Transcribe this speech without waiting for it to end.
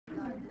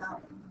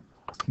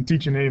can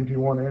teach an A if you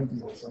want to.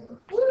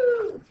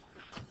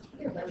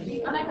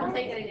 I'm not going to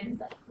take it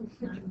again.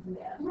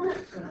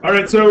 All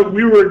right, so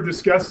we were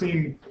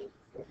discussing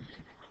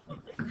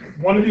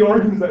one of the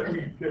organs that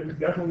we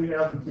definitely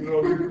have in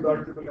female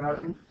reproductive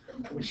anatomy,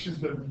 which is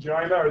the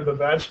vagina or the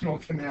vaginal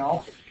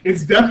canal.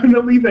 It's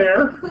definitely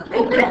there.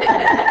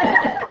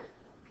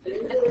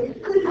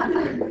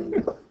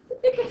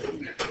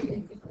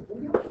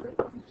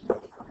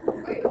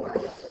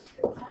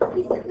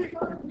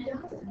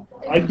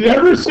 I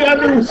never said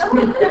there was.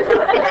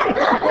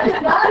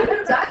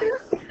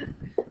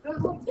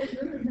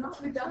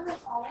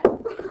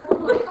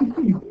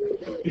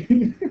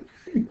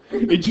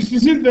 It just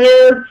isn't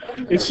there.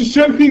 It's just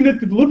something that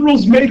the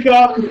liberals make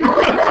up.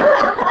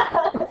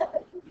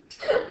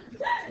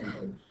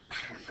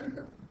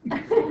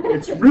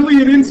 It's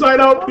really an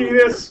inside-out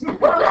penis. Too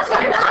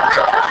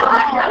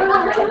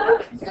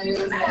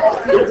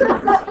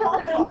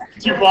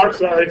far,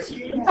 sorry.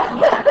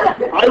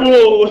 I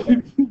will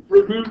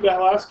remove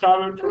that last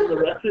comment from the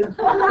record.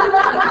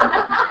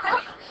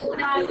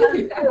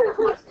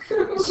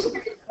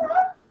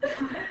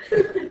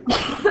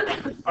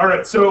 All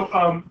right, so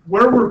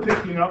where we're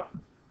picking up,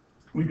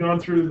 we've gone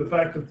through the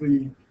fact that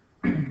the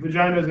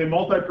vagina is a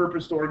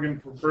multi-purpose organ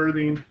for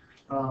birthing,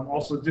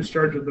 also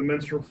discharge of the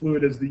menstrual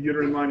fluid as the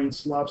uterine lining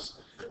sloughs,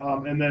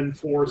 and then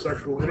for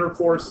sexual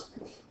intercourse.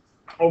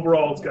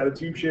 Overall, it's got a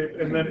tube shape,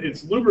 and then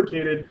it's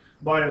lubricated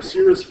by a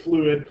serous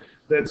fluid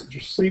that's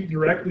seeped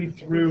directly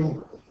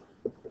through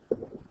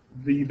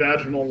the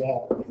vaginal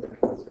wall.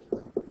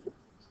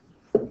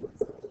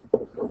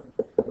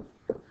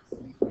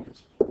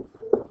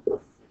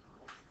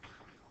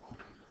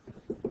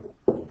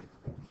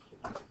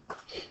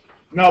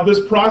 Now,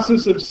 this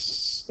process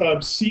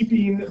of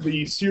seeping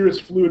the serous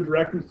fluid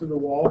directly through the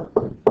wall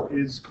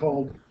is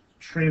called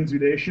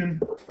transudation.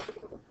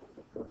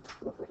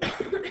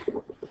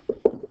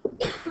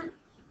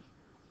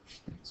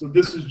 So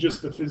this is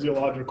just the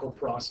physiological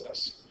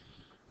process,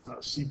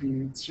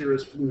 seeping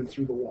serous fluid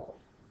through the wall.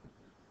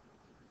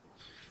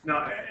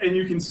 Now, and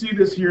you can see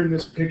this here in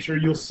this picture.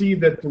 You'll see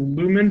that the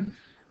lumen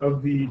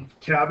of the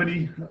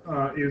cavity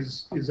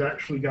is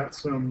actually got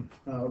some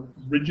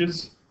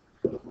ridges.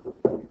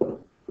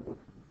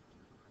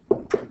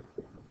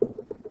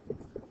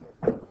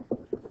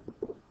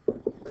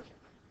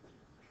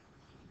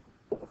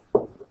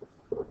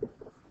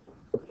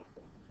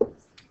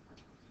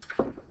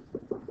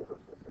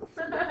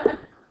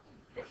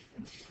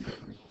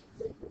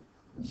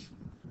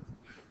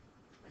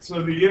 So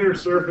the inner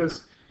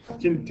surface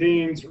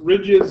contains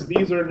ridges.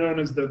 These are known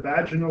as the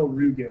vaginal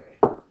rugae.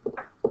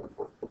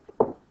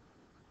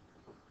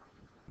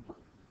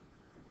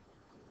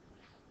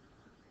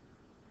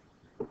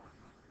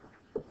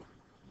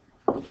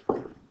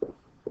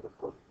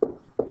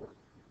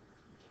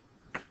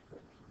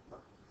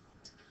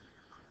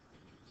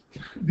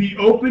 The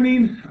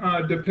opening,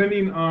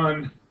 depending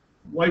on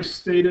life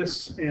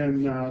status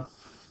and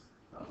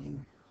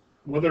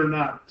whether or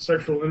not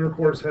sexual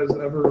intercourse has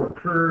ever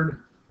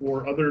occurred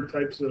or other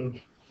types of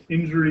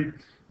injury,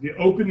 the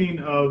opening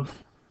of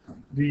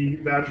the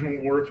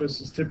vaginal orifice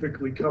is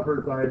typically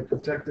covered by a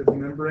protective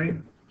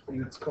membrane,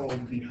 and it's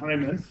called the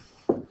hymen.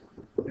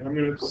 And I'm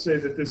going to say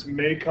that this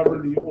may cover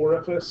the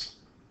orifice.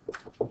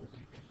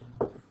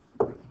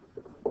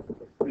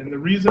 And the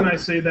reason I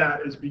say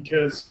that is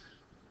because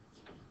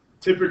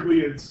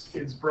typically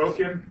it's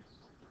broken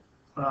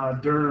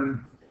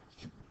during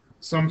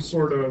some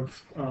sort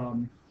of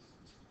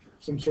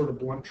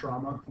blunt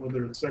trauma,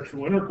 whether it's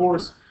sexual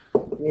intercourse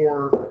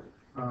or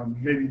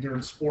maybe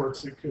during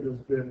sports. It could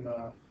have been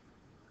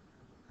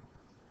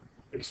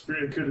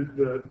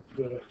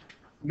the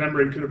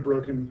membrane could have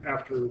broken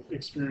after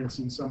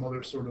experiencing some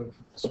other sort of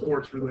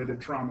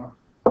sports-related trauma.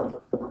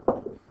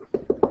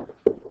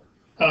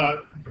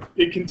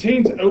 It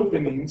contains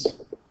openings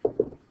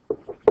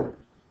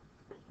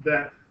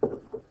that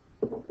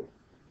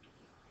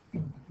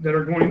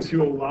are going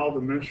to allow the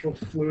menstrual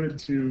fluid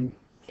to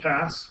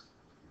pass.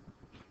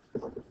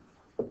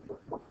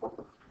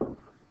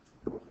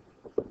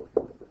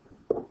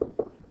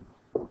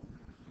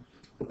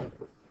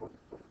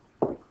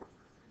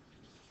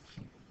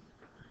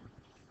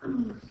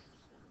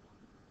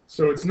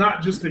 So it's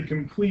not just a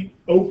complete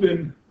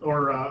open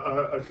or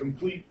a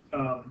complete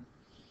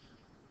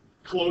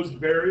closed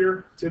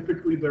barrier.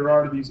 Typically there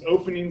are these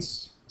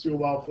openings to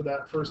allow for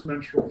that first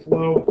menstrual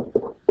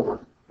flow,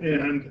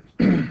 and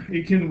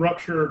it can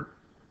rupture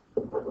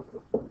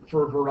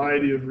for a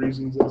variety of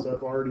reasons, as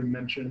I've already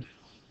mentioned.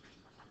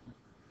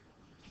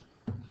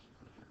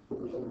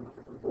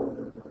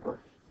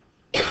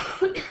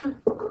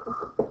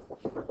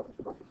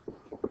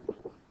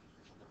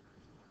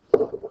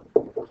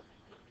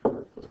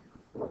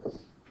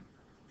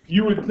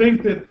 You would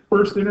think that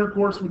first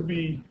intercourse would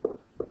be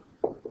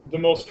the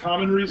most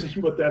common reason,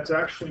 but that's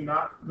actually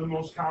not the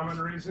most common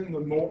reason.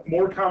 The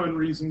more common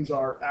reasons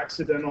are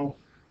accidental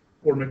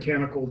or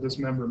mechanical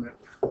dismemberment.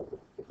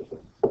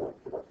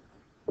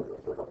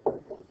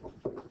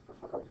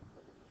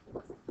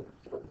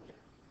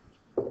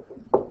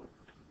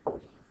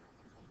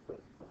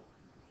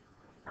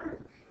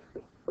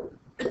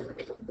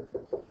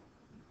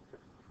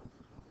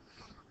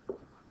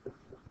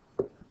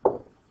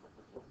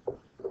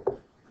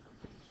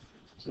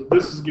 So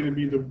this is going to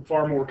be the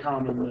far more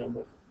common than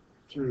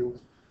through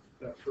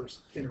that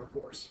first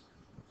intercourse.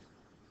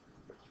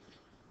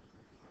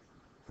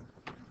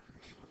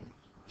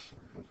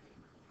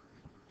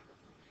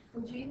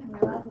 Would you even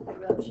realize that the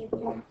rope shaped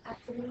your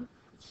accident?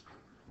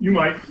 You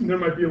might. There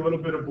might be a little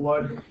bit of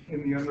blood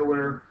in the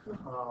underwear.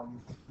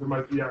 There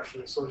might be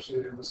actually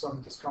associated with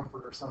some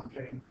discomfort or some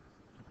pain.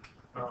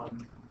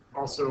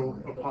 Also,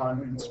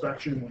 upon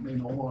inspection, it may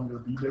no longer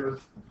be there.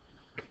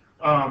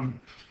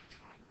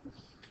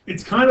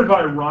 It's kind of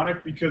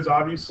ironic because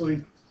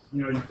obviously,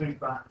 you think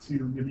back to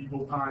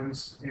medieval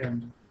times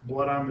and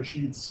blood on the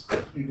sheets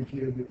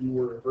indicated that you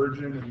were a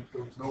virgin, and if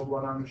there was no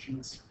blood on the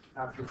sheets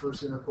after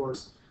first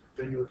intercourse,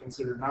 then you were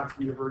considered not to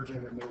be a virgin,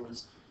 and there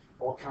was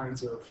all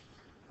kinds of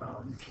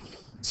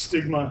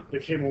stigma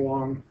that came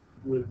along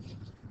with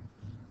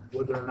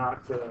whether or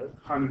not the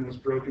hymen was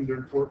broken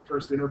during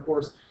first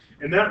intercourse,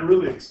 and that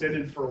really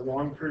extended for a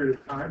long period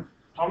of time.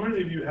 How many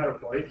of you had a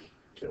bike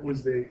that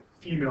was a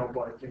female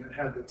bike and it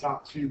had the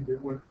top tube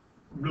that went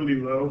really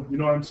low? You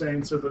know what I'm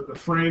saying? So that the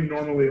frame,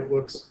 normally it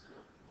looks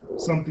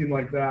something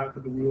like that,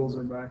 but the wheels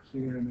are back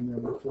here and then you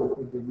have the fork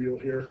with the wheel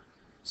here.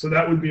 So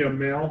that would be a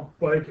male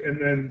bike, and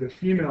then the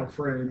female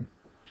frame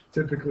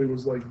typically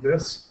was like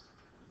this,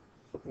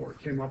 or it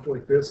came up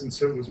like this, and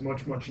so it was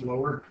much, much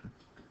lower.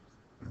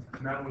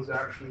 And that was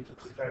actually to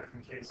protect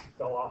in case you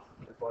fell off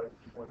of your bike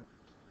when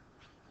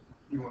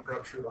you went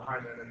rupture the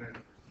hymen, and then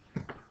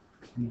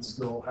you'd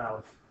still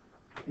have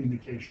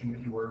indication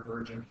that you were a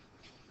virgin.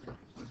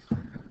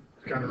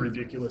 Kind of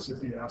ridiculous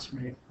if you ask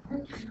me.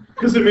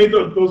 Because it made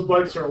those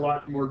bikes are a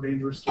lot more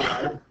dangerous to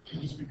ride,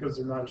 just because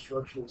they're not as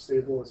structurally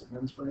stable as a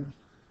men's frame.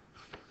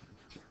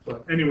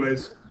 But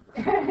anyways.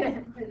 They're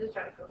just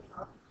trying to kill us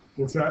off.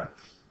 What's that?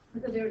 I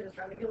said they were just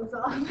trying to kill us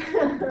off.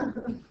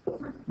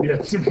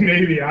 Yes,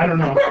 maybe. I don't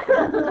know.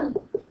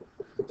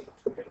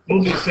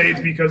 We'll just say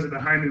it's because of the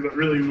hymen, but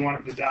really we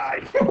want it to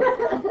die.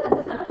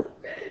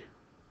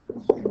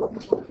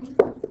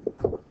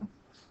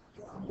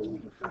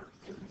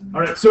 All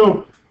right,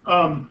 so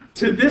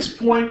to this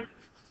point,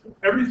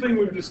 everything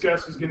we've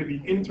discussed is going to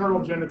be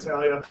internal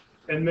genitalia,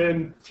 and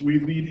then we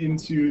lead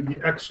into the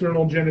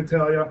external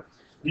genitalia.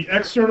 The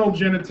external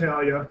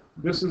genitalia,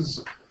 this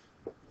is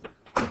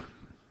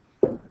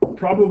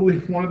probably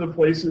one of the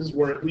places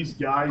where at least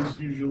guys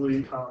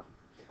usually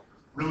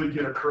really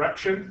get a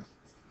correction,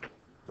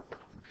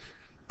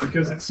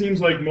 because it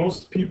seems like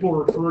most people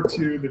refer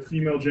to the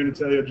female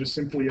genitalia just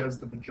simply as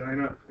the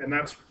vagina, and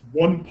that's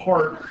one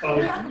part of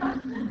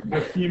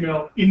the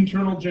female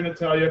internal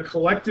genitalia.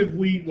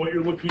 Collectively, what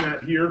you're looking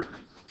at here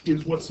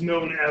is what's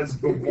known as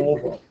the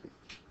vulva.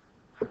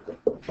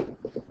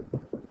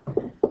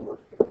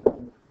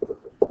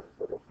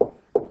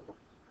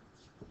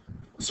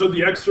 So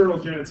the external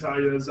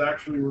genitalia is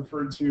actually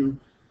referred to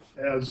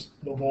as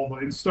the vulva.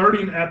 And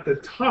starting at the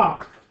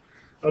top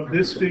of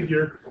this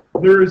figure,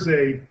 there is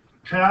a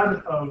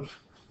pad of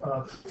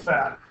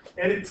fat.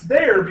 And it's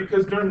there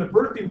because during the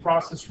birthing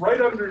process, right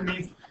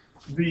underneath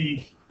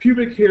the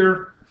pubic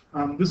hair,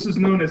 this is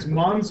known as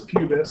mons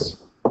pubis.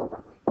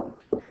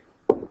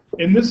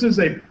 And this is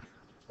a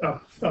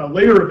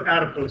layer of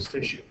adipose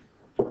tissue.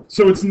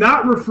 So it's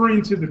not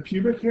referring to the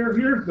pubic hair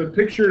here. The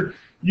picture,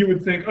 you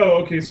would think,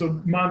 oh, okay,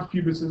 so mons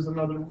pubis is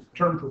another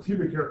term for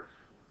pubic hair.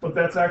 But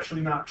that's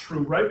actually not true.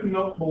 Right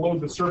below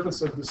the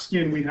surface of the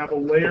skin, we have a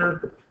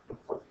layer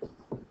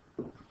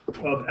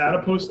of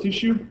adipose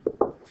tissue.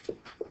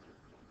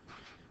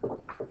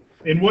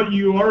 And what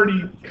you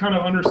already kind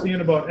of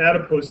understand about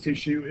adipose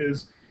tissue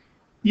is,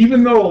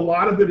 even though a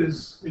lot of it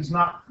is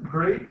not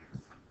great,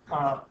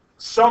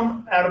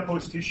 some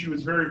adipose tissue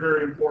is very,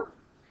 very important.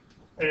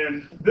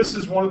 And this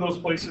is one of those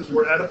places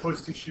where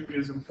adipose tissue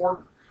is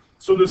important.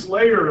 So this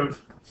layer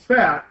of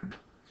fat,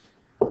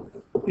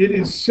 it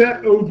is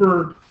set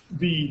over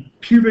the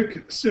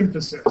pubic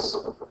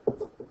symphysis.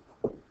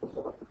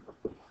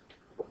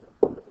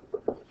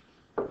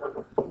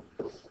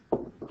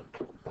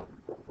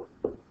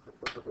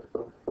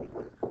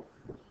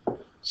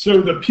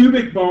 So the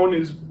pubic bone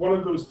is one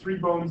of those three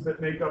bones that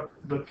make up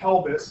the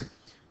pelvis,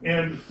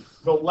 and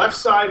the left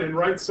side and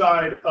right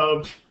side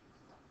of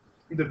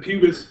the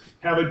pubis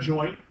have a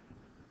joint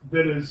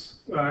that is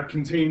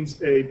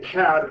contains a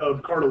pad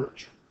of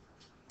cartilage.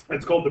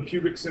 It's called the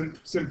pubic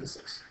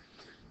symphysis.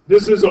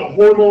 This is a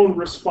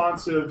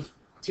hormone-responsive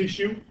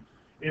tissue,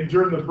 and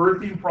during the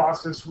birthing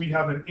process, we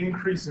have an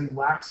increase in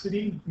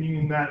laxity,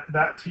 meaning that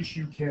that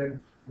tissue can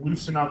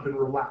loosen up and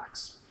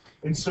relax.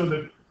 And so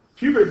the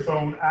pubic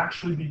bone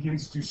actually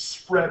begins to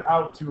spread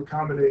out to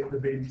accommodate the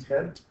baby's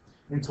head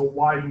and to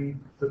widen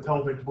the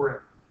pelvic brim.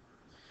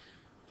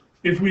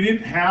 If we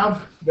didn't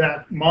have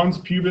that mons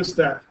pubis,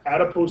 that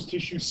adipose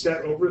tissue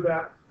set over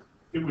that,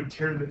 it would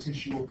tear the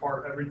tissue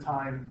apart every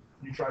time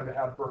you tried to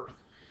have birth.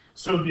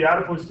 So the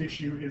adipose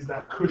tissue is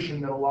that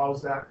cushion that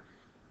allows that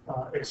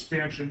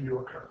expansion to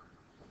occur.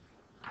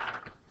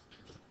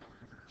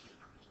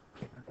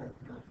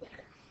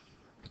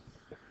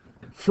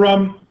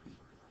 From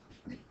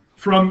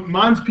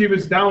mons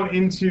pubis down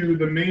into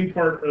the main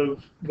part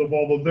of the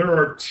vulva, there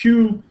are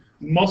two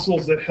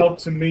muscles that help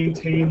to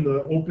maintain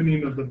the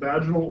opening of the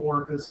vaginal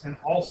orifice and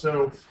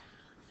also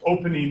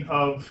opening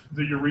of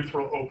the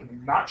urethral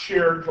opening. Not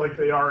shared like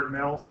they are in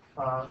male.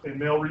 In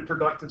male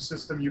reproductive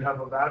system, you have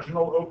a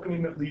vaginal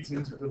opening that leads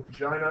into the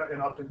vagina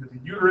and up into the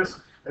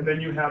uterus, and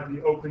then you have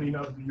the opening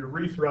of the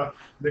urethra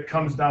that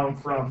comes down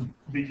from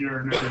the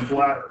urinary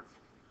bladder.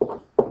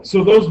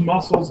 So those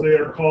muscles, they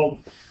are called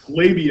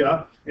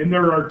labia, and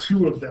there are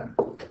two of them.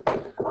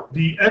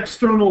 The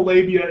external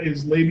labia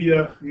is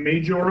labia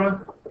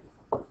majora,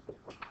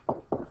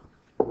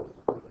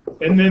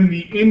 and then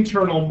the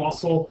internal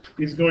muscle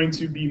is going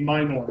to be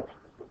minora.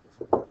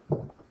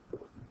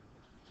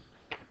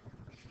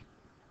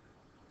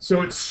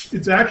 So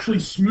it's actually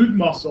smooth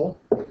muscle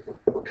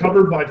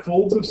covered by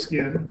folds of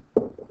skin.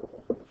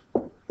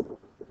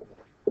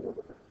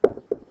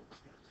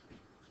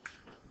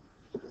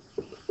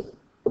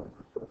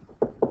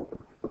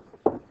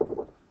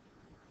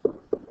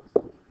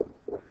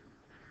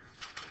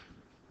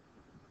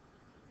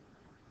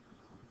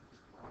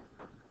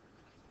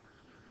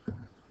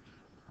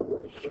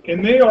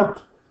 And they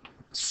are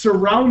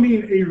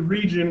surrounding a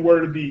region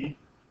where the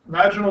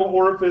vaginal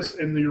orifice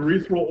and the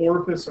urethral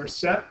orifice are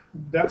set.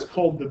 That's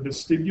called the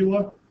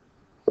vestibula,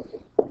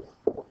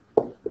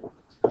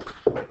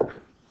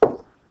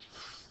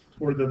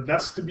 or the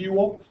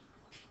vestibule.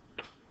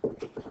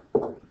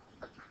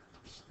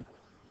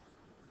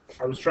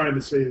 I was trying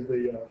to say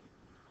the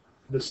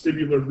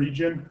vestibular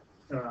region.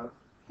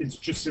 It's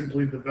just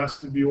simply the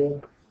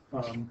vestibule.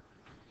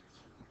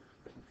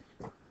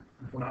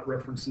 We're not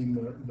referencing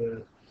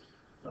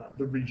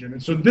the region.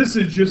 And so this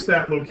is just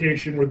that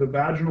location where the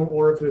vaginal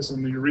orifice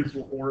and the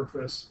urethral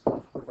orifice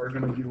are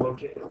going to be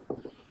located.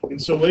 And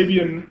so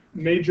labia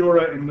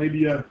majora and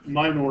labia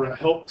minora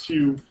help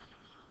to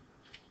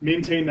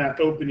maintain that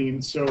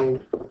opening so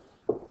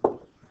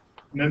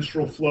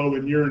menstrual flow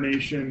and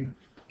urination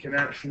can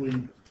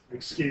actually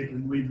escape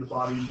and leave the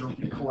body and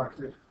don't get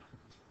collected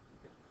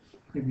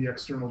in the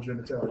external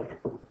genitalia.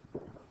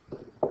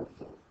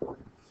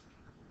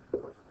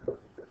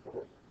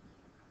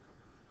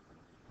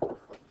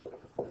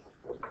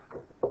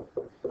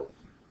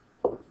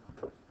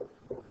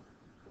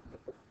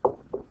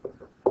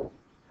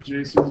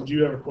 Jason, did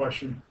you have a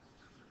question?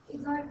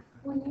 It's like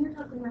when you were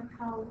talking about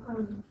how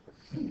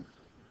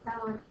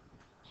that like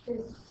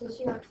this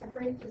tissue like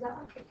separates, is that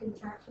like a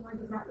contraction?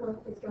 Like is that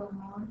what is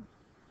going on?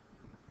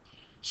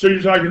 So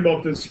you're talking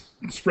about this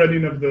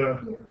spreading of the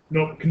Yeah.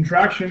 no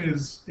contraction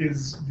is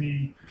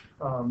the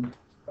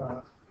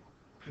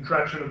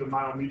contraction of the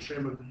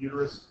myometrium of the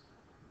uterus,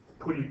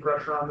 putting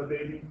pressure on the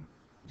baby,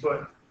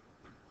 but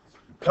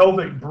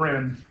pelvic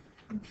brim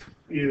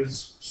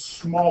is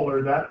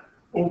smaller. That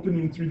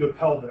opening through the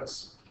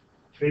pelvis,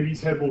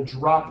 baby's head will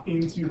drop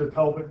into the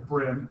pelvic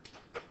brim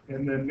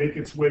and then make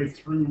its way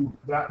through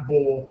that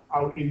bowl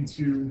out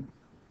into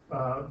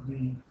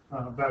the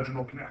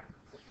vaginal canal.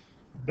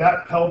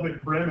 That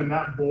pelvic brim and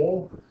that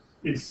bowl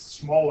is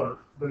smaller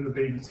than the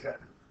baby's head.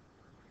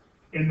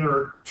 And there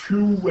are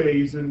two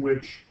ways in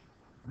which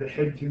the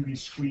head can be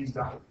squeezed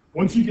out.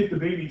 Once you get the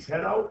baby's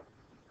head out,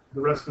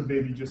 the rest of the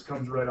baby just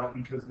comes right out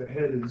because the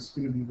head is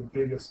going to be the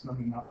biggest. I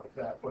mean, not like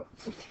that, but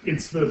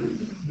it's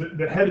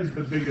the head is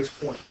the biggest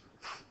point.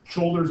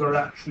 Shoulders are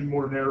actually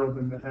more narrow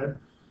than the head,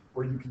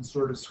 where you can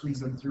sort of squeeze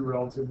them through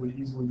relatively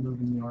easily,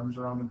 moving the arms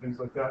around and things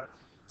like that.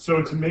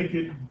 So to make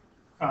it,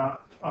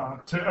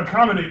 to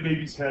accommodate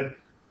baby's head,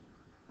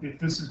 if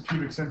this is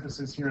pubic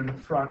symphysis here in the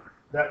front,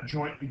 that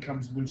joint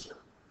becomes looser.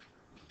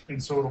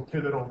 And so it'll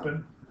pivot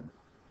open.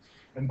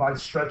 And by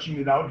stretching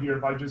it out here,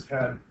 if I just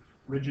had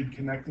rigid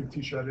connective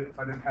tissue, if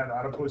I didn't have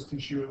adipose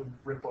tissue, it would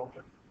rip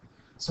open.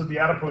 So the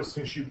adipose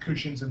tissue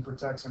cushions and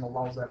protects and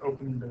allows that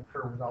opening to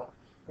occur without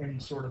any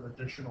sort of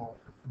additional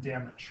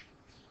damage.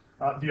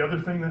 The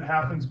other thing that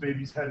happens,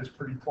 baby's head is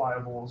pretty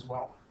pliable as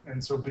well.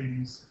 And so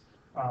baby's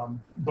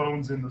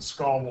bones in the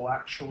skull will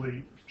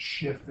actually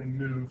shift and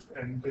move,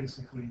 and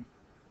basically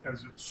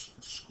as it's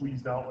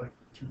squeezed out like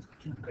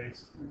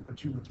toothpaste, a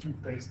tube of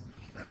toothpaste.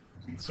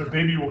 So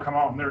baby will come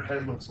out and their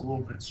head looks a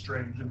little bit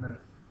strange, and then it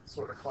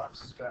sort of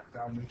collapses back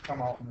down. They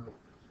come out and the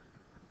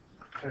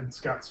head's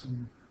got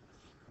some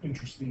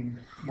interesting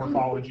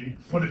morphology,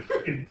 but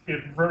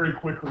it very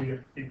quickly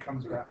it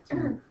comes back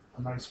to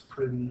a nice,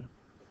 pretty,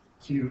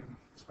 cute,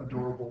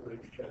 adorable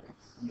baby head.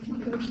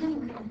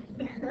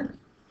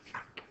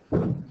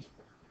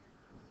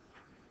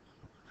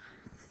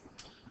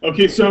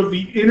 Okay, so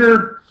the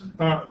inner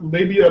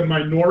labia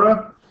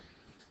minora,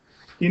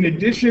 in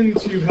addition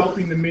to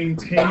helping to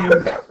maintain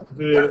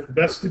the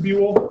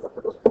vestibule,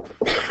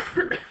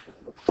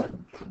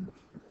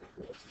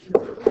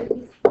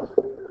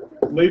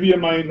 labia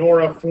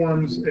minora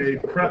forms a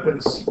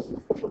prepuce,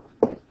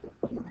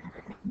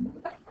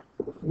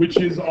 which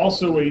is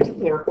also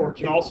or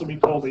can also be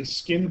called a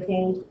skin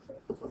fold,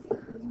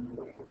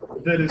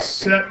 that is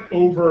set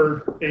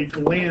over a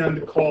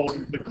gland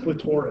called the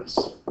clitoris.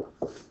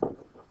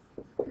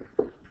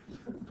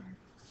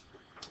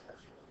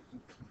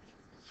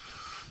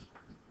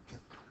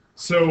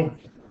 So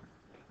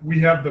we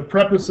have the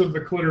prepuce of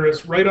the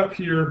clitoris right up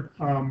here.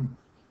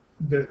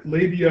 The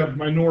labia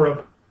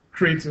minora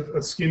creates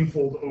a skin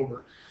fold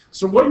over.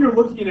 So what you're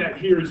looking at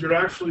here is you're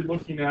actually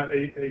looking at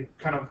a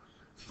kind of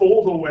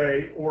fold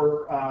away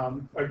or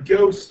a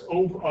ghost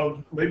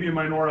of labia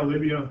minora,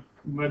 labia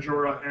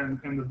majora,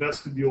 and the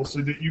vestibule,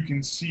 so that you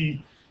can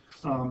see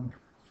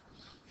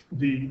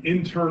the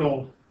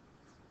internal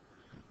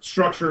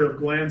structure of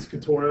glans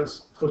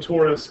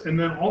clitoris, and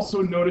then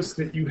also notice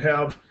that you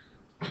have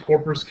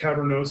corpus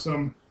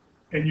cavernosum,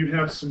 and you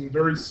have some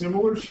very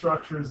similar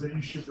structures that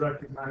you should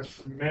recognize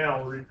from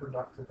male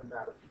reproductive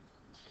anatomy.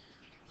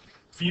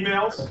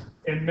 Females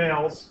and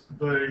males,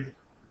 the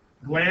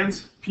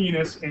glans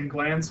penis and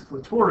glans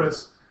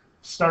clitoris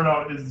start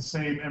out as the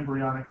same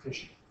embryonic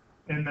tissue,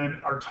 and then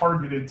are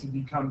targeted to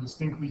become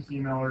distinctly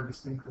female or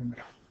distinctly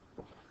male.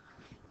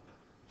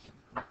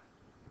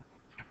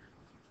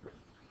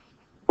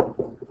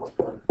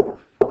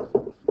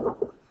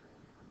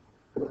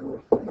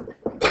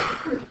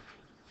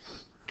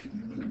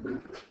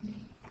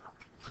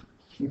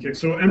 Okay,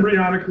 so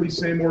embryonically,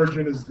 same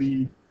origin as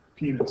the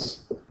penis.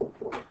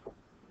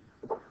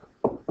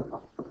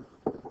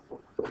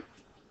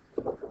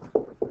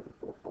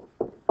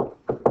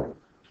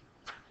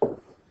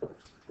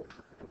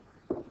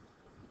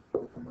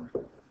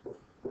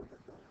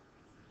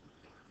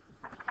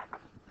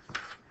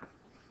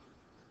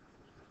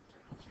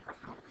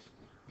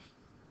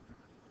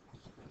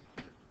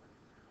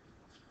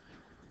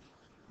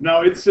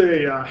 Now, it's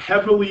a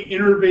heavily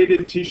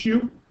innervated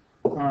tissue.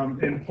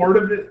 And part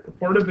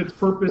of its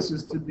purpose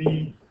is to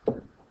be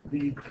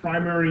the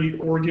primary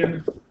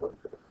organ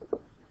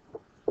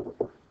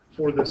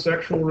for the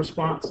sexual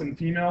response in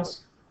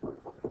females.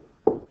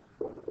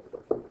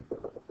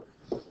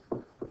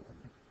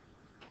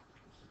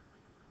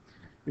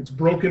 It's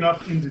broken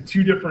up into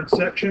two different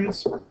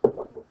sections,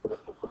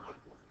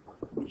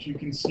 which you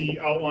can see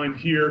outlined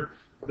here.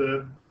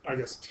 The, I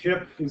guess,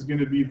 tip is going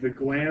to be the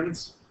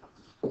glans.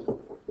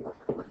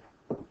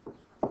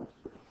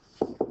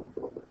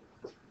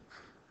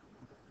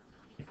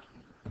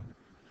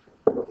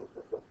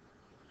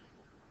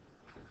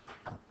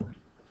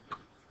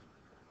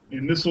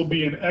 And this will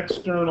be an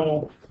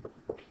external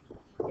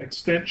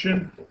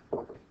extension.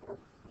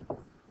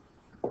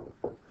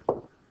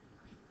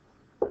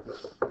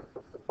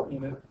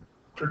 And it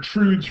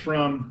protrudes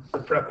from the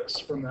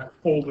prepuce, from that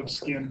fold of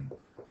skin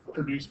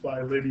produced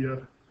by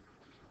labia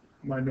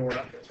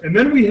minora. And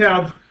then we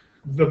have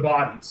the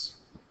bodies.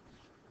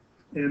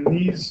 And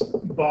these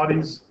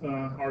bodies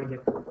are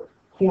the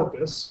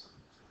corpus.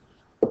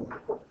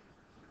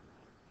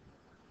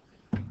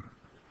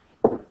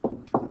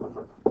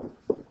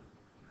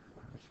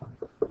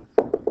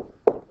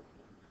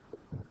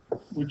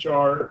 Which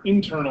are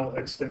internal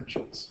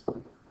extensions.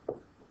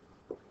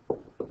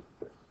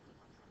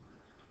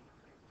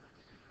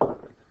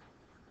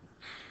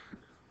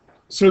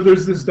 So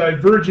there's this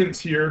divergence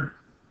here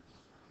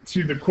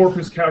to the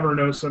corpus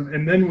cavernosum,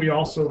 and then we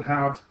also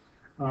have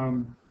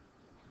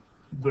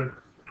the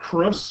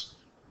crus,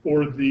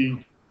 or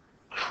the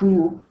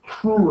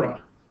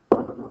crura.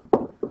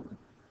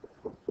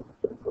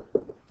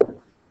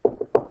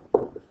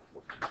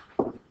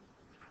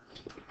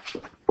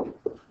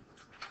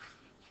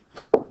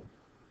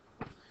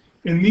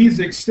 And these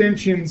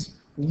extensions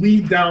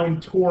lead down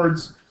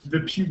towards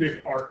the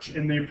pubic arch,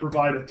 and they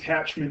provide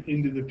attachment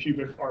into the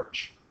pubic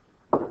arch.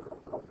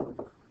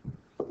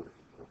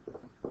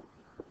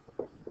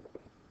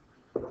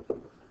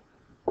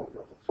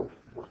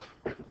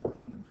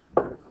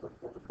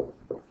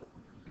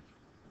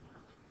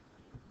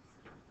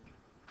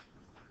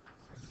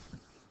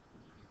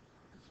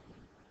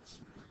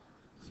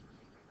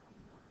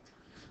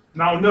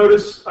 Now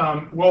notice,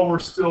 while we're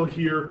still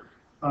here,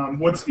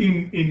 what's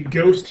in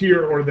ghost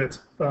here, or that's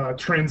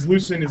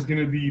translucent, is going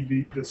to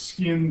be the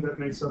skin that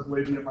makes up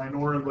labia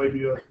minora and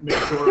labia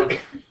majora.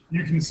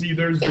 You can see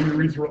there's the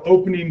urethral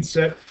opening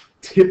set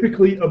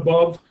typically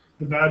above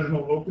the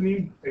vaginal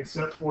opening,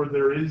 except for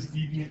there is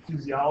deviant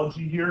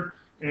physiology here,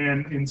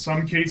 and in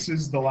some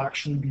cases they'll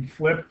actually be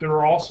flipped. There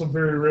are also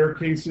very rare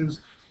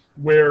cases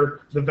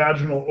where the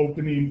vaginal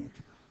opening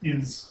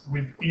is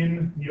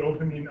within the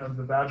opening of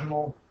the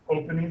vaginal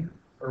opening,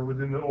 or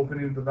within the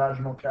opening of the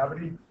vaginal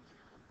cavity.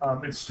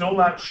 It's still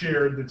not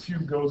shared. The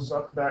tube goes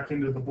up back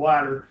into the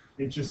bladder.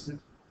 It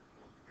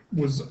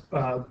was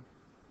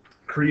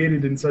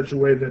created in such a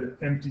way that it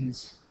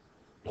empties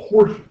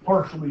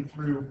partially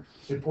through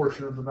a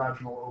portion of the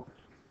vaginal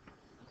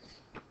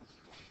opening.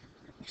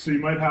 So you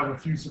might have a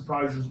few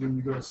surprises when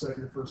you go to set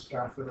your first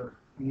catheter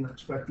and you're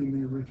expecting the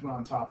urethra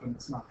on top and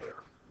it's not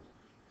there.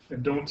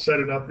 And don't set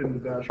it up in the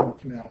vaginal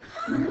canal.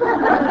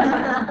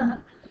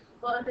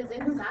 Well, if it's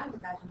inside the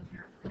vaginal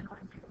canal,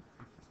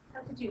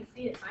 how could you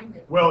see it find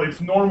it? Well, it's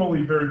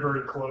normally very,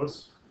 very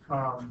close.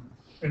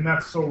 And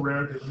that's so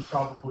rare that you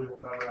probably will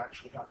never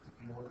actually have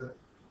to deal with it,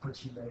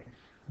 but you may.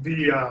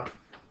 The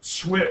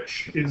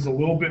switch is a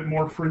little bit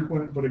more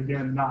frequent, but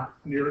again, not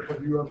near.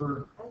 Have you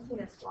ever? I've seen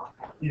a swap.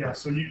 Yeah,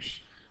 so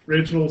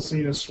Rachel's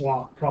seen a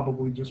swap,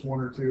 probably just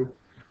one or two.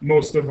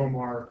 Most of them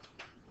are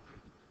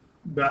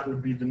that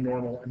would be the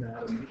normal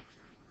anatomy.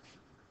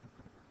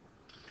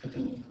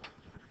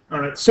 All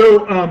right,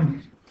 so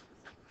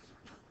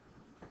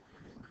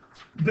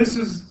this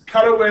is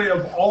cutaway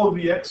of all of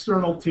the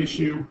external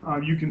tissue.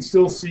 You can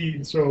still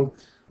see, so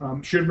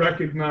should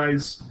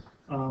recognize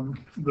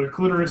the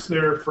clitoris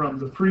there from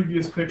the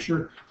previous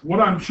picture. What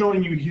I'm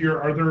showing you here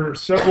are there are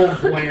several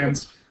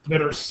glands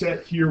that are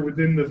set here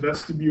within the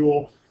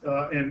vestibule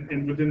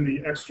and within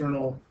the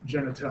external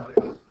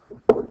genitalia.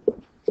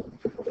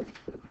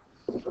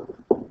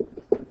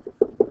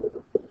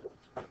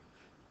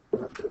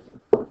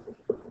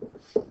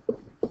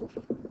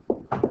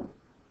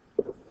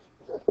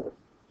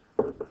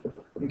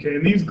 Okay,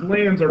 and these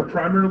glands are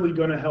primarily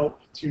going to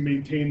help to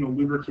maintain the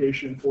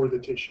lubrication for the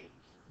tissue.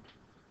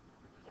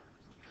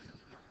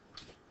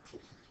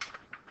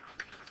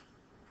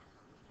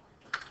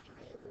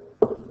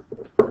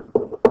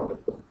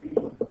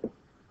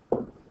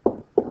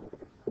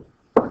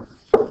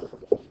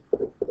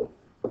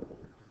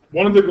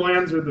 One of the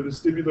glands are the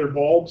vestibular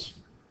bulbs.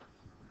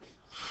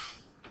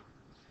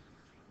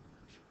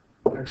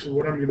 Actually,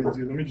 what I'm going to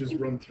do, let me just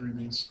run through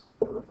these.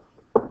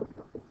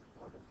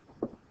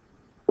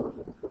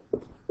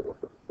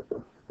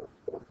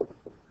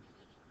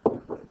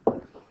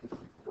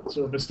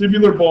 So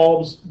vestibular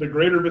bulbs, the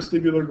greater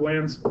vestibular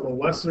glands, the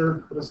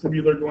lesser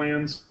vestibular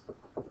glands.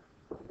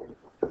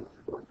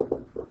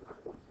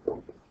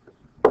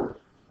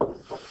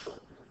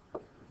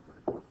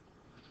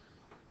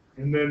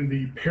 And then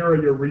the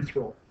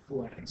periurethral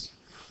glands.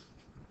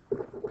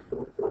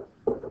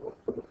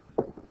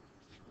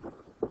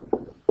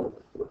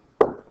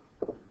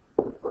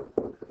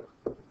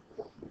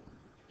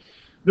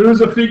 There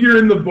is a figure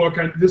in the book,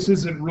 this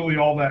isn't really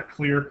all that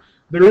clear.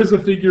 There is a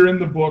figure in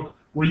the book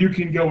where you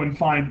can go and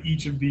find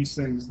each of these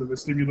things, the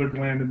vestibular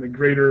gland and the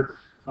greater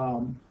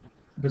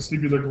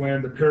vestibular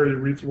gland, the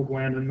periurethral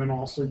gland, and then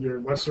also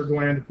your lesser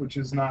gland, which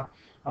is not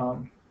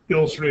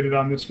illustrated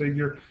on this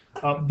figure.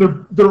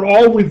 They're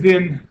all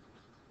within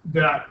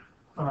that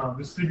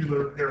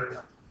vestibular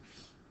area.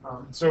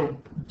 So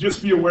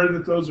just be aware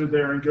that those are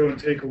there and go and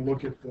take a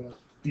look at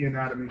the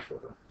anatomy for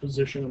the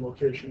position and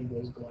location of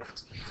those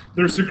glands.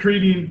 They're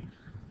secreting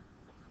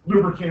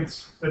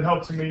lubricants that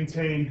help to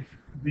maintain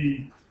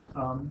the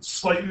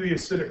slightly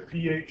acidic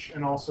pH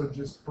and also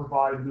just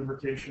provide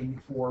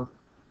lubrication for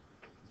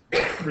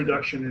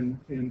reduction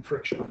in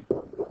friction.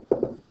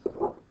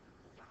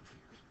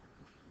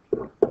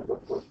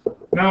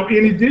 Now,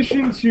 in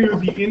addition to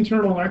the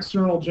internal and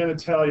external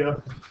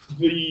genitalia,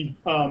 the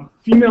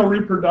female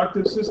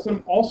reproductive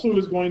system also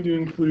is going to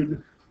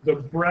include the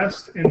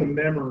breast and the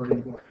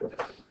mammary gland.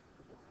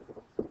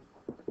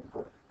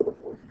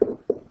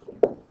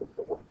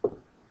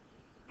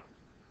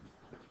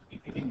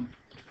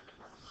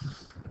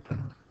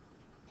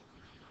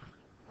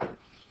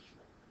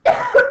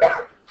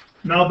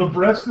 Now, the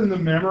breast and the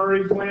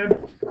mammary gland,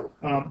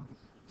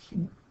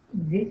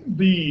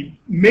 the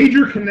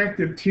major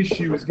connective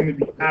tissue is going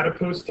to be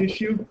adipose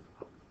tissue.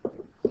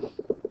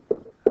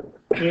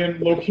 And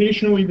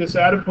locationally, this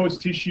adipose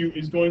tissue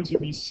is going to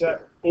be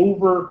set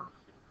over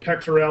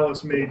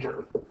pectoralis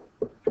major.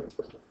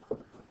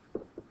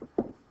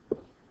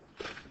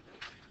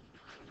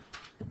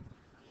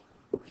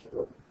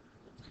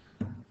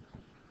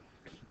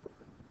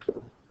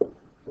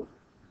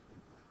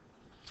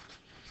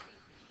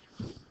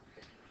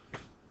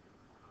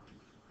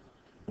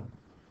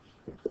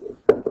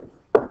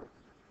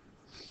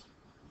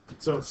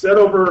 So it's set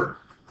over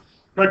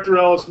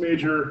pectoralis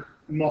major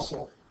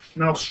muscle.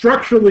 Now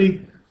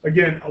structurally,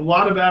 again, a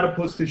lot of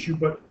adipose tissue,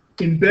 but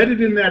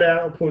embedded in that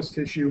adipose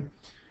tissue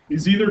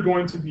is either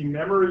going to be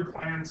mammary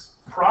glands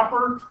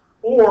proper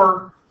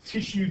or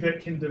tissue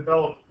that can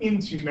develop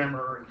into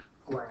mammary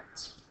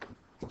glands.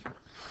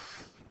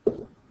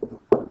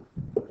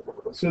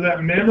 So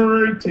that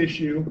mammary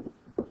tissue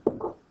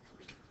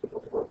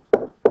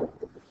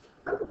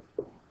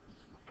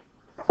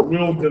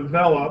will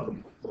develop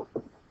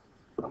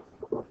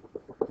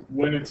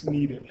when it's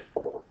needed.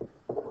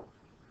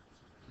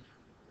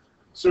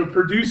 So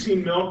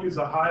producing milk is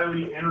a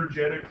highly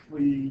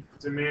energetically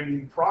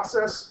demanding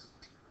process,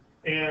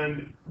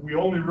 and we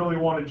only really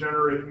want to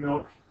generate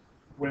milk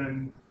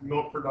when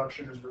milk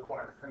production is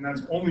required, and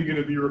that's only going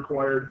to be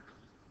required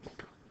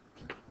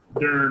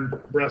during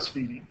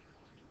breastfeeding.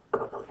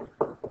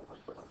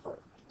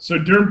 So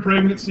during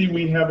pregnancy,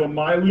 we have a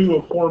milieu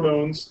of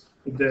hormones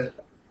that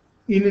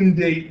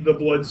inundate the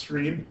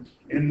bloodstream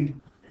and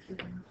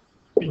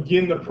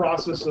begin the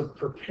process of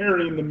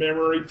preparing the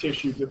mammary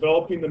tissue,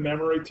 developing the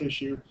mammary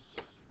tissue,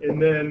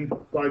 and then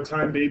by the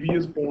time baby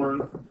is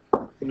born,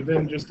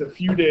 within just a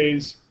few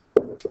days,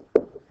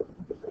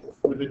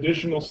 with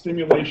additional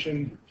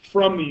stimulation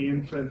from the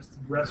infant,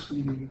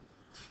 breastfeeding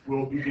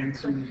will begin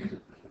to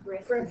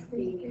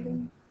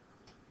Breastfeeding.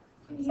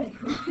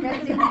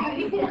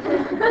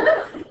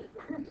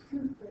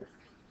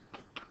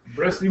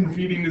 breastfeeding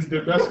feeding is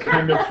the best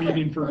kind of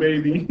feeding for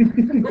baby.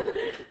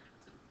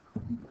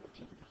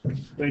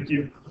 Thank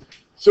you.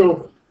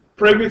 So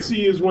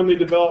pregnancy is when they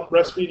develop,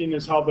 breastfeeding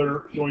is how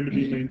they're going to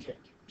be maintained.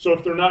 So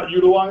if they're not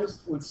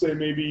utilized, let's say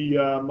maybe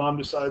mom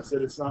decides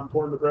that it's not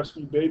important to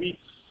breastfeed baby,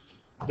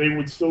 they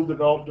would still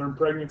develop during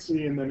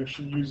pregnancy, and then if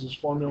she uses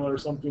formula or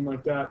something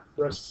like that,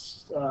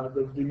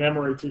 the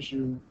mammary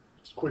tissue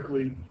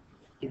quickly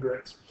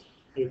degrades.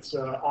 It's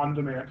on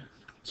demand.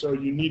 So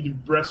you need to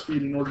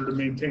breastfeed in order to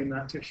maintain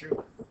that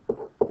tissue.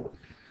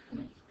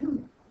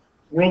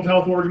 World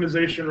Health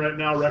Organization right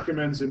now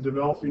recommends in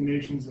developing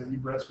nations that you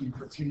breastfeed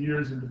for 2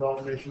 years, in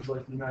developed nations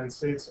like the United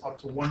States up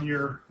to 1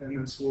 year, and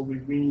then slowly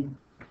wean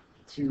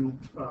to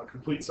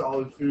complete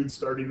solid food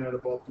starting at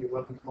about the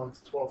 11th month,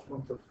 12th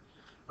month of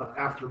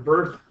after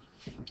birth.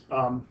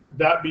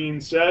 That being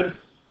said,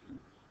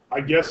 I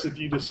guess if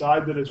you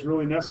decide that it's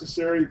really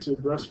necessary to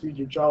breastfeed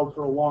your child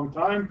for a long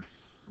time,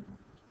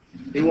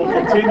 it will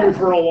continue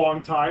for a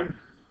long time,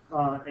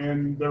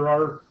 and there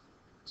are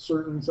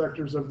certain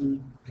sectors of the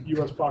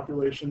U.S.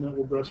 population that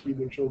will breastfeed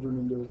their children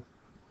into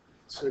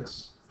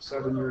 6,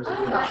 7 years of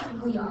age.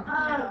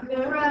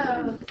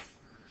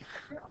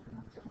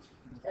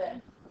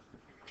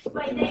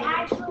 Wait, they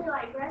actually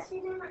like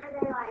breastfeed them, or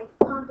they like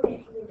pump it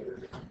and give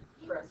it?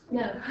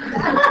 No.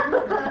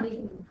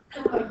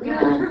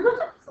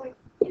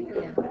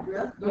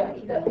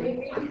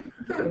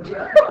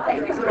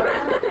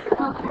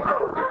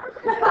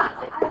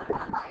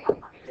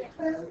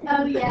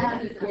 Oh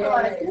yeah.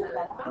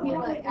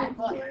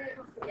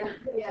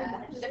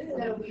 Yeah, that's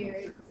so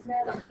weird.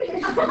 So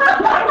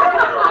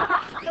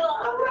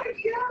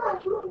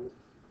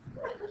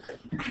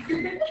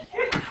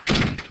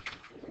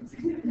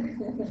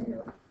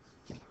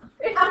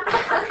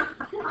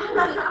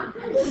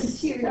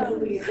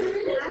weird.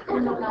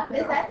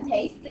 Does that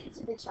taste good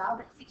to the child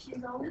at 6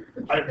 years old?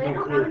 I have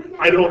no clue.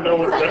 I don't know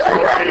what breast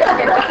milk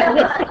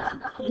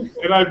tastes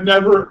like. And I've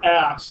never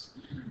asked,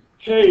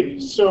 hey,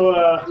 so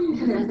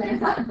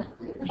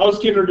how's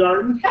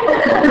kindergarten?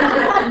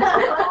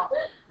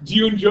 Do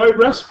you enjoy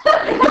breast milk?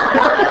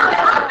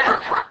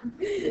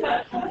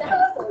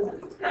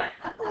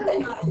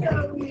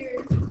 So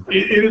weird.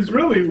 It is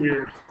really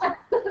weird.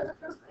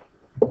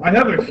 I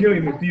have a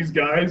feeling that these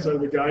guys are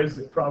the guys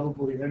that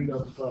probably end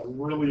up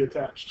really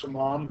attached to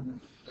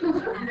mom. No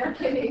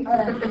kidding.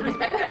 I'm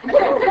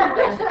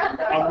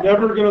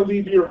never going to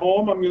leave your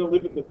home. I'm going to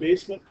live in the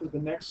basement for the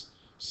next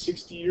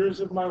 60 years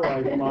of my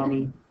life,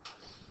 mommy.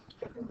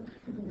 All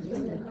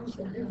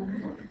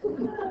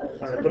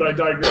right, but I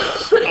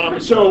digress.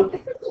 So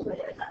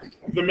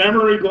the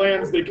mammary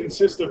glands, they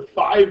consist of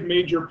 5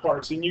 major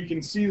parts, and you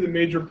can see the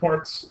major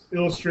parts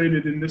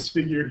illustrated in this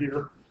figure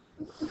here.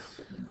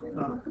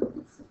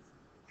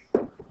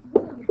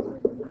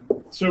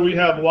 So we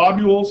have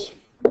lobules,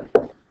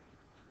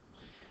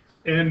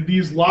 and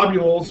these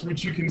lobules,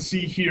 which you can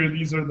see here,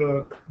 these are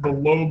the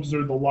lobes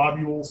or the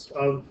lobules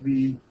of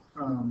the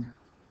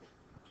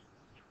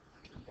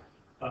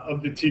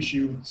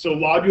tissue. So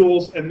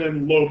lobules and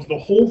then lobes. The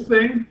whole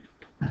thing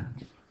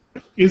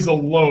is a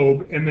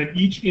lobe, and then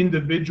each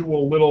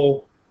individual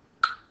little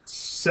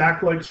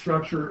sac-like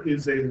structure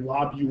is a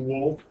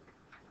lobule.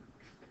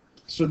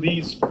 So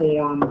these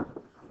form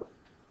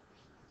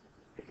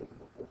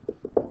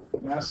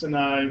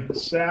acini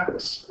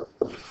sacs,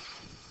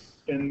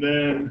 and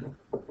then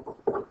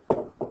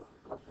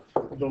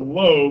the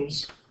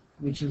lobes,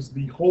 which is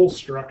the whole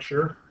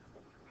structure,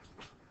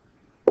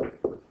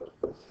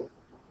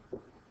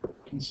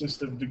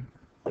 consist of the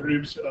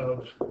groups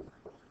of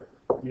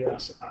the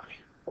acini.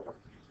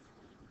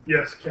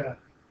 Yes, Kat?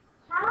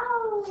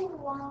 How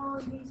long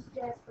do you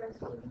suggest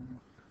breastfeeding?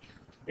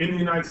 In the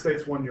United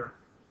States, 1 year.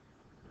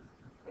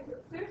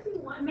 Seriously,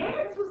 one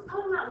Marriage was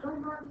talking about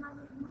 1 month, and I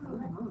was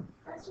like, no,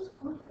 that's just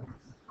pointless.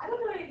 I don't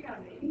know anything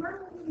about baby.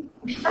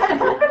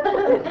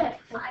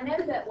 I know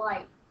that,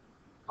 like,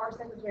 our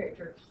secretary at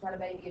church had a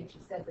baby, and she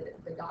said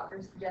that the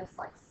doctor suggests,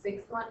 like,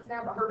 6 months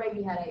now, but her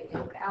baby had a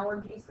milk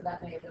allergy, so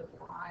that may have been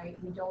why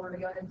he told her to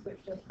go ahead and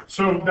switch to...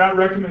 So that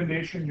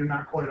recommendation, you're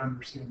not quite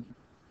understanding.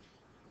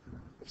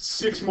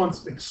 6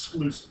 months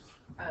exclusive.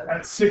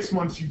 At 6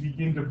 months, you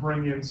begin to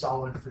bring in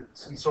solid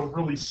foods, and so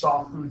really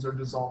soft foods are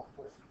dissolvable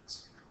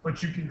foods.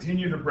 But you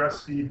continue to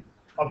breastfeed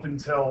up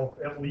until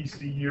at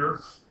least a year,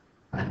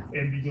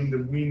 and begin to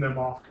wean them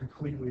off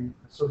completely,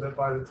 so that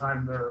by the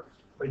time they're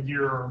a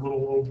year or a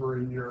little over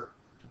a year,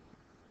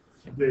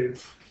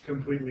 they've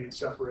completely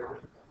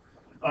separated.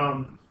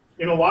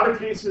 In a lot of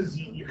cases,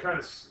 you kind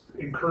of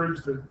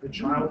encourage the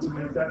child to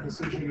make that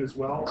decision as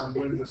well on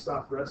when to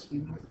stop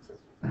breastfeeding.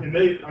 And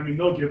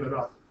they'll give it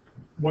up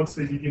once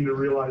they begin to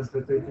realize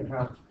that they can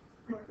have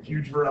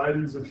huge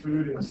varieties of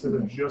food instead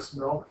of just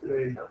milk.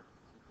 They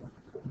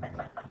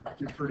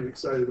get pretty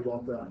excited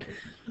about that.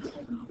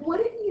 What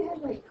if you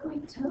had like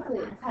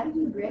quintuplets? How do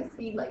you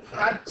breastfeed like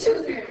 5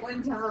 children at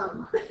one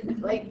time?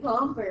 Like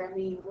bumper. I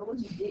mean, what would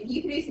you do?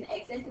 You produce an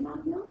excess amount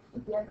of milk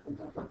if you have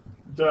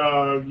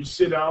quintuplets. You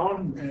sit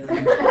down and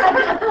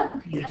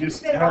you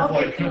just have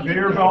like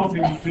conveyor belt,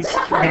 and you just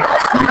at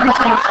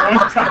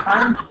one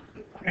time,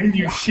 and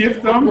you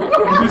shift them.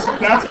 And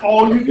that's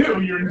all you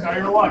do your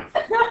entire life.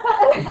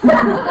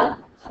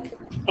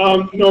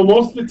 No,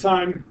 most of the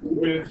time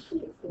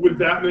with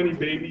that many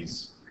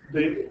babies,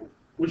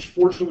 which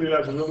fortunately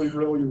that's really,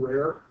 really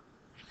rare.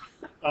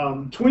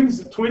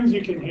 Twins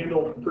you can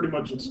handle pretty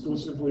much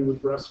exclusively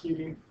with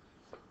breastfeeding,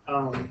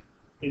 and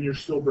you're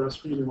still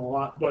breastfeeding a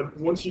lot. But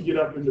once you get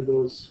up into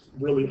those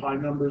really high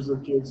numbers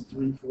of kids,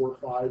 3, 4,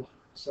 5,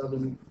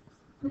 7,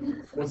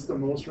 what's the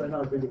most right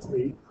now? I think it's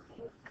 8.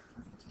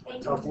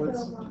 Tuplets.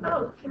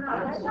 Oh,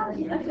 God.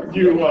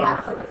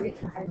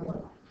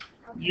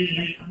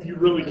 You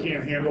really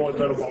can't handle it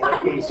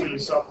metabolically, so you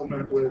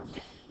supplement with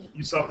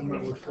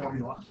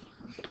formula.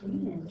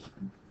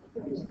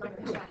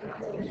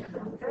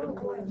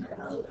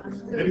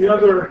 Any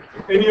other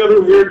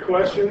weird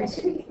questions?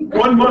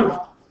 1 month.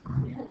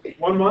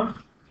 1 month?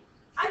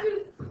 I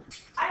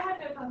had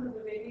no fun with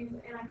the babies,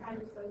 and I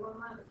kind of said 1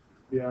 month.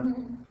 Yeah.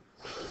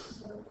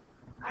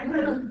 I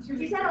couldn't.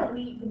 She said a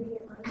week to begin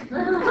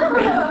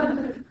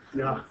with.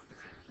 Yeah.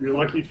 You're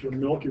lucky if your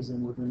milk is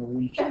in within a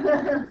week.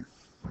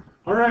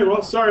 All right.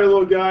 Well, sorry,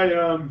 little guy.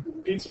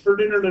 Pizza for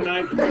dinner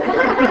tonight.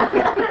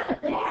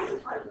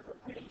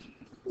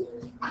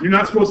 You're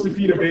not supposed to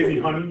feed a baby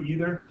honey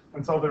either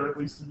until they're at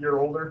least a year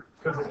older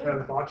because it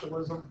has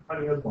botulism.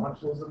 Honey has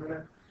botulism in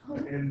it,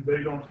 and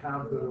they don't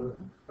have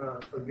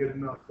a good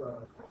enough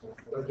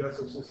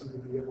digestive system to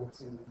be able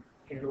to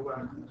handle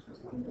that,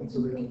 and so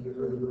they can get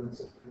really, really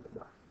sick.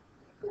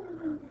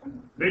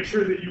 Make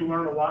sure that you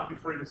learn a lot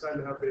before you decide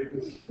to have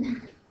babies.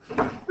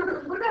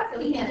 What about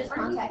we can just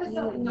contact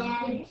you and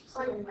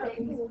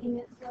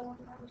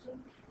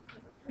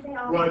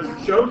Well, as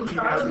showed to you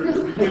guys at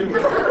the beginning.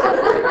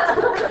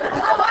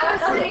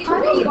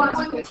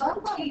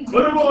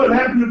 What would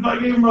happen if I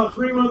gave him a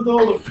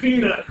 3-month-old a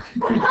peanut?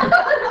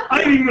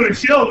 I ain't even gonna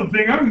shell the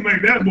thing. I'm gonna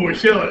make that boy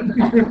shell it.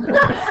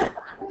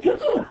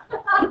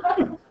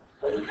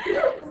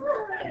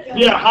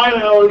 Yeah, high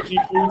allergy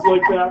foods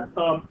like that.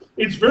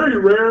 It's very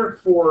rare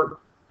for,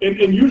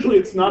 and usually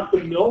it's not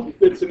the milk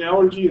that's an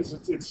allergy.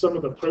 It's some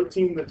of the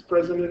protein that's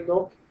present in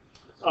milk.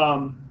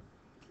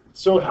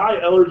 So high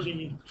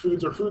allergy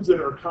foods or foods that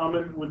are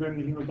common within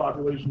the human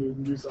population to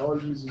induce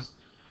allergies is,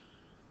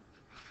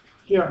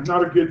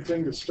 not a good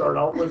thing to start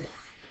out with.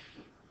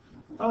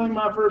 I think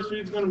my first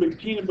feed's going to be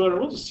peanut butter.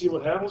 We'll just see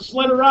what happens. Just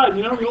let it ride,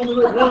 we only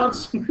live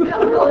once.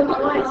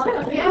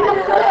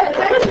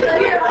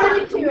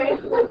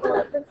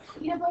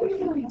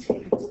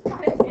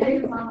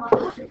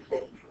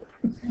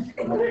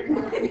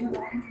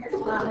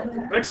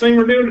 Next thing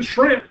we're doing is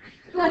shrimp.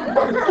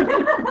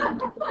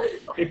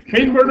 If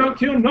peanut butter don't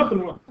kill,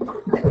 nothing will.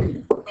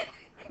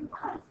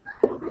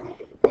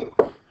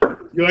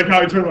 You like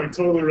how I turned like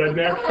totally red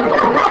there?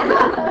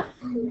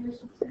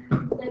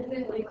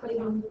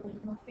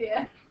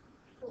 Yeah.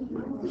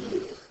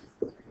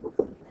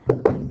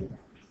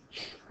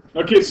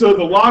 Okay, so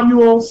the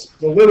lobules,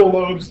 the little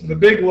lobes, the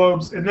big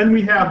lobes, and then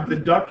we have the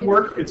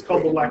ductwork. It's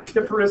called the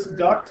lactiferous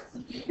duct.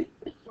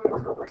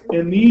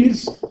 And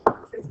these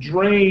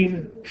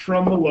drain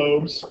from the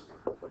lobes.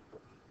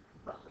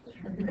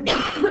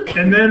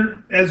 And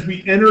then as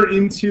we enter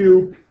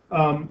into,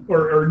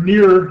 or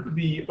near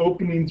the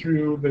opening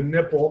through the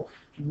nipple,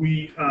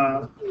 we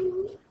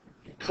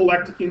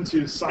collect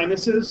into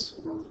sinuses.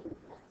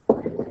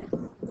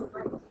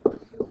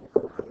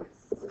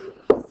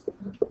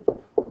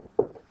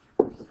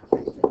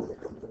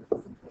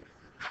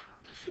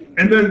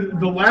 And then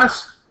the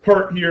last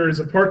part here is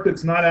a part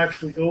that's not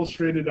actually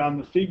illustrated on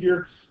the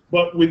figure,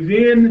 but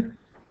within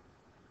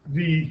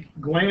the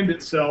gland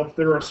itself,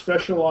 there are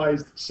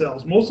specialized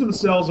cells. Most of the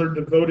cells are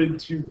devoted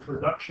to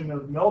production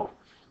of milk,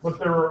 but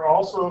there are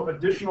also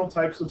additional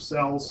types of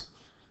cells.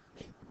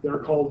 They're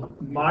called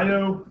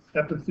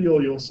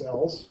myoepithelial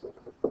cells.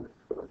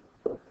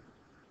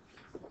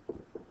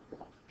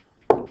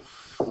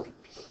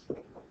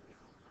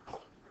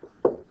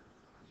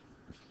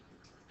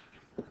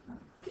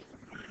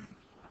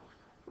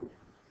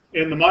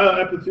 And the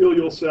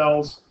myoepithelial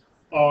cells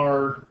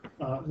are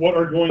what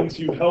are going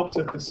to help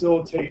to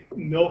facilitate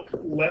milk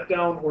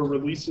letdown or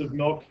release of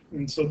milk.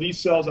 And so these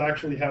cells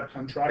actually have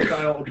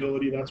contractile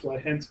ability. That's why,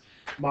 hence,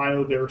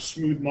 they're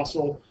smooth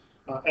muscle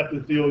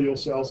epithelial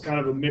cells, kind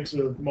of a mix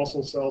of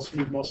muscle cells,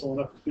 smooth muscle,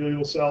 and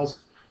epithelial cells.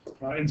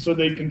 And so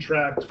they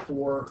contract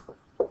for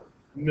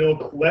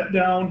milk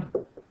letdown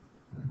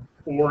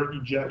or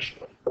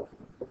ejection.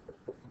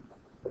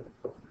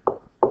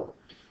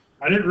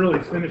 I didn't really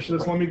finish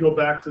this. Let me go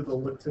back to the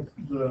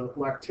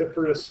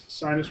lactiferous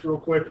sinus real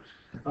quick.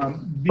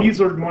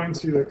 These are going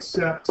to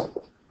accept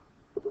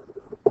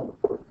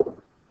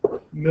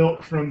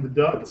milk from the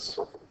ducts.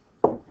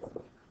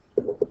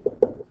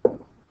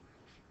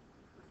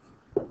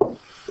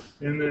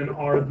 And then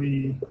are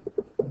the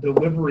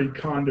delivery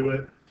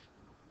conduit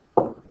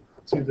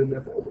to the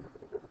nipple.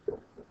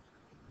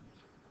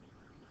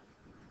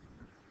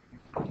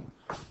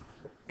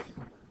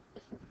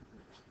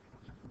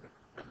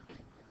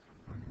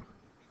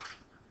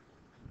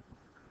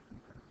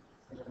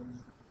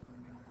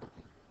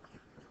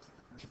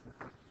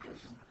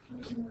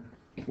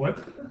 What?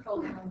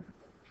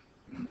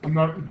 I'm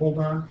not, hold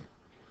on.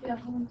 Yeah.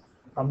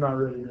 I'm not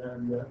ready to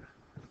end yet.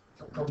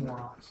 A couple more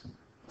hours.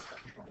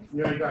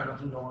 Yeah, you got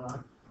nothing going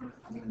on.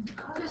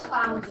 Just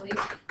bi-weekly.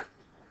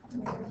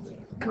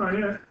 Not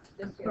yet.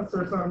 That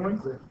starts on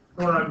Wednesday.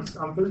 Or on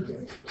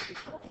Thursday.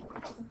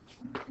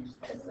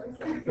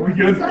 Are we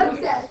good?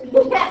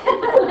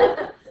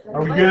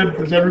 Are we good?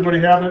 Does everybody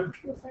have it?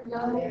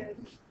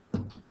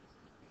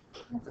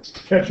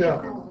 Catch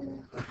up.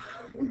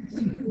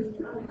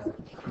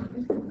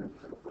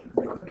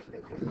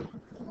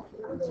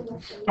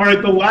 All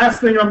right, the last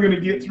thing I'm going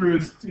to get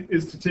through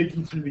is to take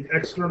you through the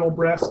external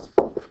breast.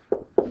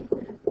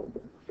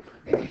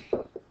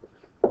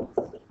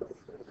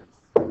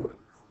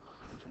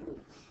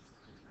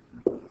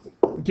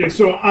 Okay,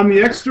 so on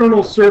the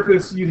external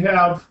surface, you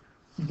have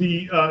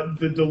the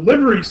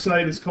delivery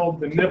site is called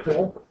the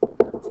nipple,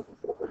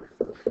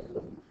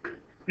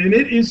 and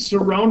it is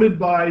surrounded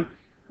by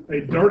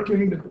a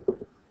darkened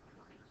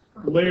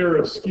layer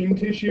of skin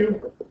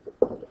tissue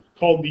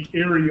called the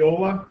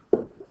areola.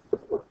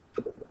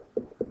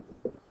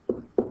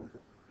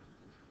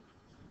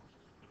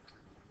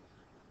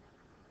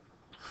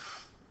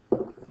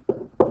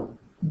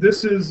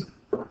 This is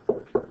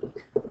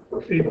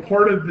a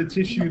part of the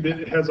tissue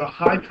that has a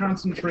high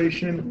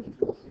concentration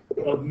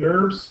of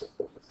nerves.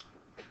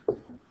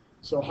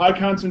 So high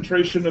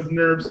concentration of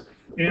nerves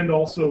and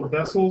also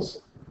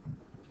vessels.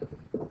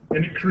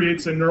 And it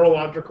creates a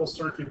neurological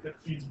circuit that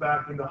feeds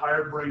back into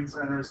higher brain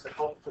centers to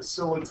help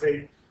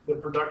facilitate the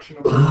production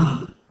of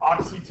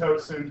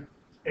oxytocin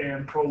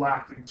and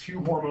prolactin, two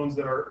hormones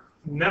that are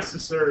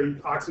necessary.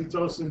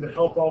 Oxytocin to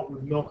help out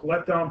with milk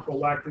letdown,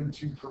 prolactin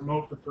to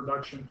promote the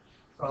production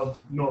of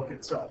milk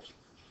itself.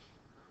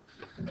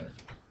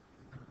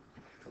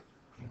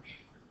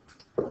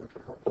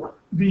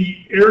 The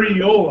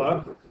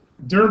areola,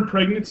 during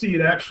pregnancy,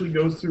 it actually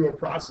goes through a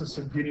process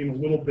of getting a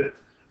little bit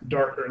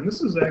darker, and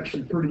this is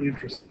actually pretty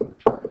interesting.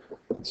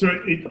 So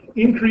it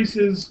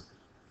increases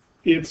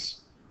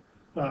its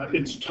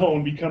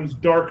tone, becomes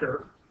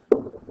darker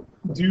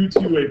due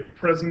to a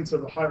presence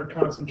of a higher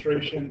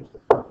concentration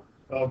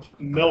of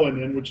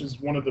melanin, which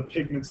is one of the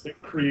pigments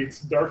that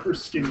creates darker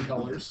skin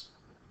colors.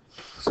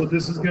 So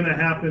this is going to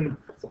happen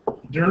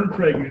during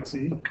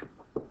pregnancy.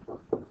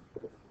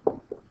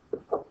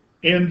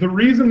 And the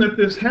reason that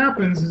this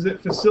happens is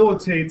it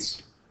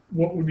facilitates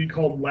what would be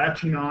called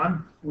latching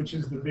on, which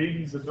is the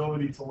baby's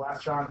ability to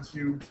latch on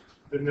to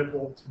the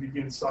nipple to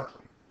begin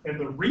suckling. And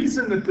the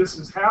reason that this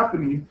is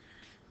happening,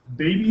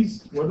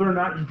 babies, whether or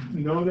not you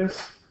know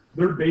this,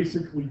 they're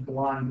basically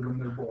blind when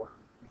they're born.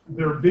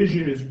 Their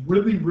vision is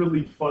really,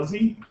 really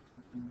fuzzy.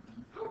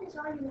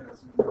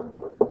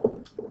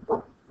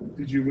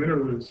 Did you win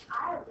or lose?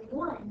 I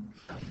won.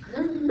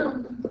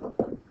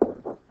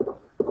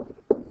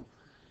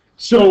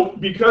 So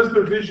because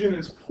their vision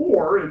is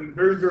poor and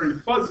very, very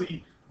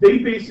fuzzy, they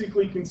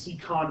basically can see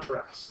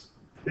contrast.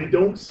 They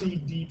don't see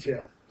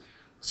detail.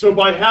 So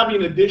by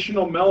having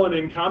additional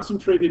melanin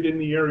concentrated in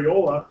the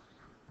areola,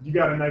 you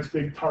got a nice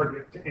big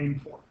target to aim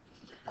for.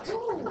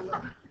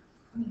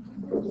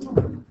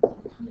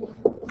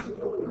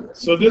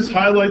 So this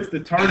highlights the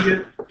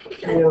target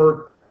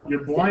for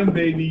your blind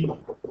baby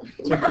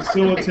to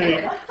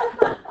facilitate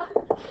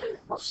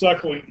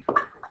suckling.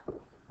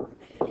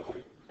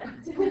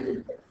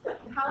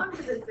 How long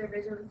does their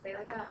vision stay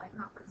like that? Like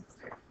not for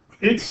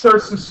It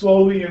starts to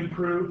slowly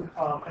improve,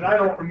 and I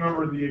don't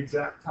remember the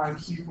exact time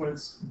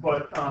sequence,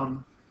 but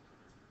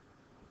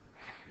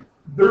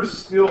they're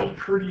still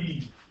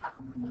pretty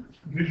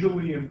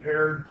visually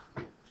impaired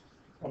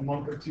a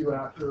month or two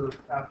after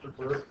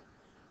birth.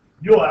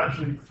 You'll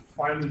actually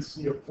finally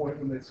see a point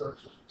when they start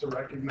to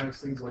recognize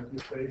things like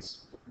your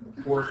face,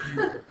 or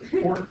if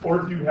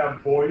you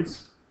have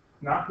boys,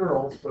 not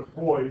girls, but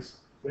boys,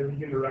 they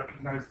begin to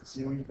recognize the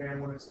ceiling fan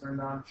when it's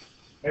turned on,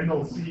 and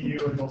they'll see you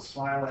and they'll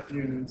smile at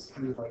you and it's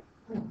like,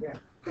 oh, yeah.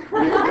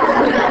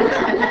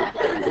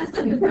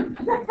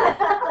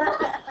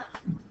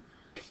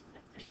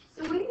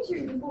 So when is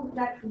your nipple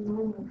back to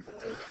normal?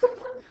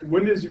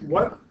 When is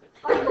what?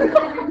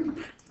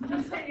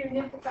 You said your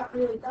nipple got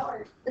really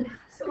dark.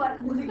 So like,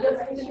 does it go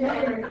back to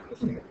normal?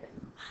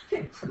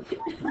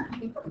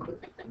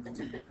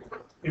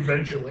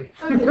 Eventually.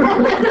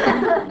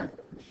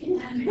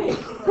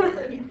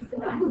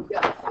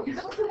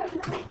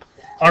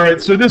 All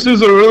right, so this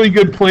is a really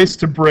good place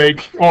to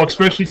break. Oh,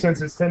 especially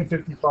since it's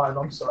 10:55.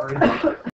 I'm sorry.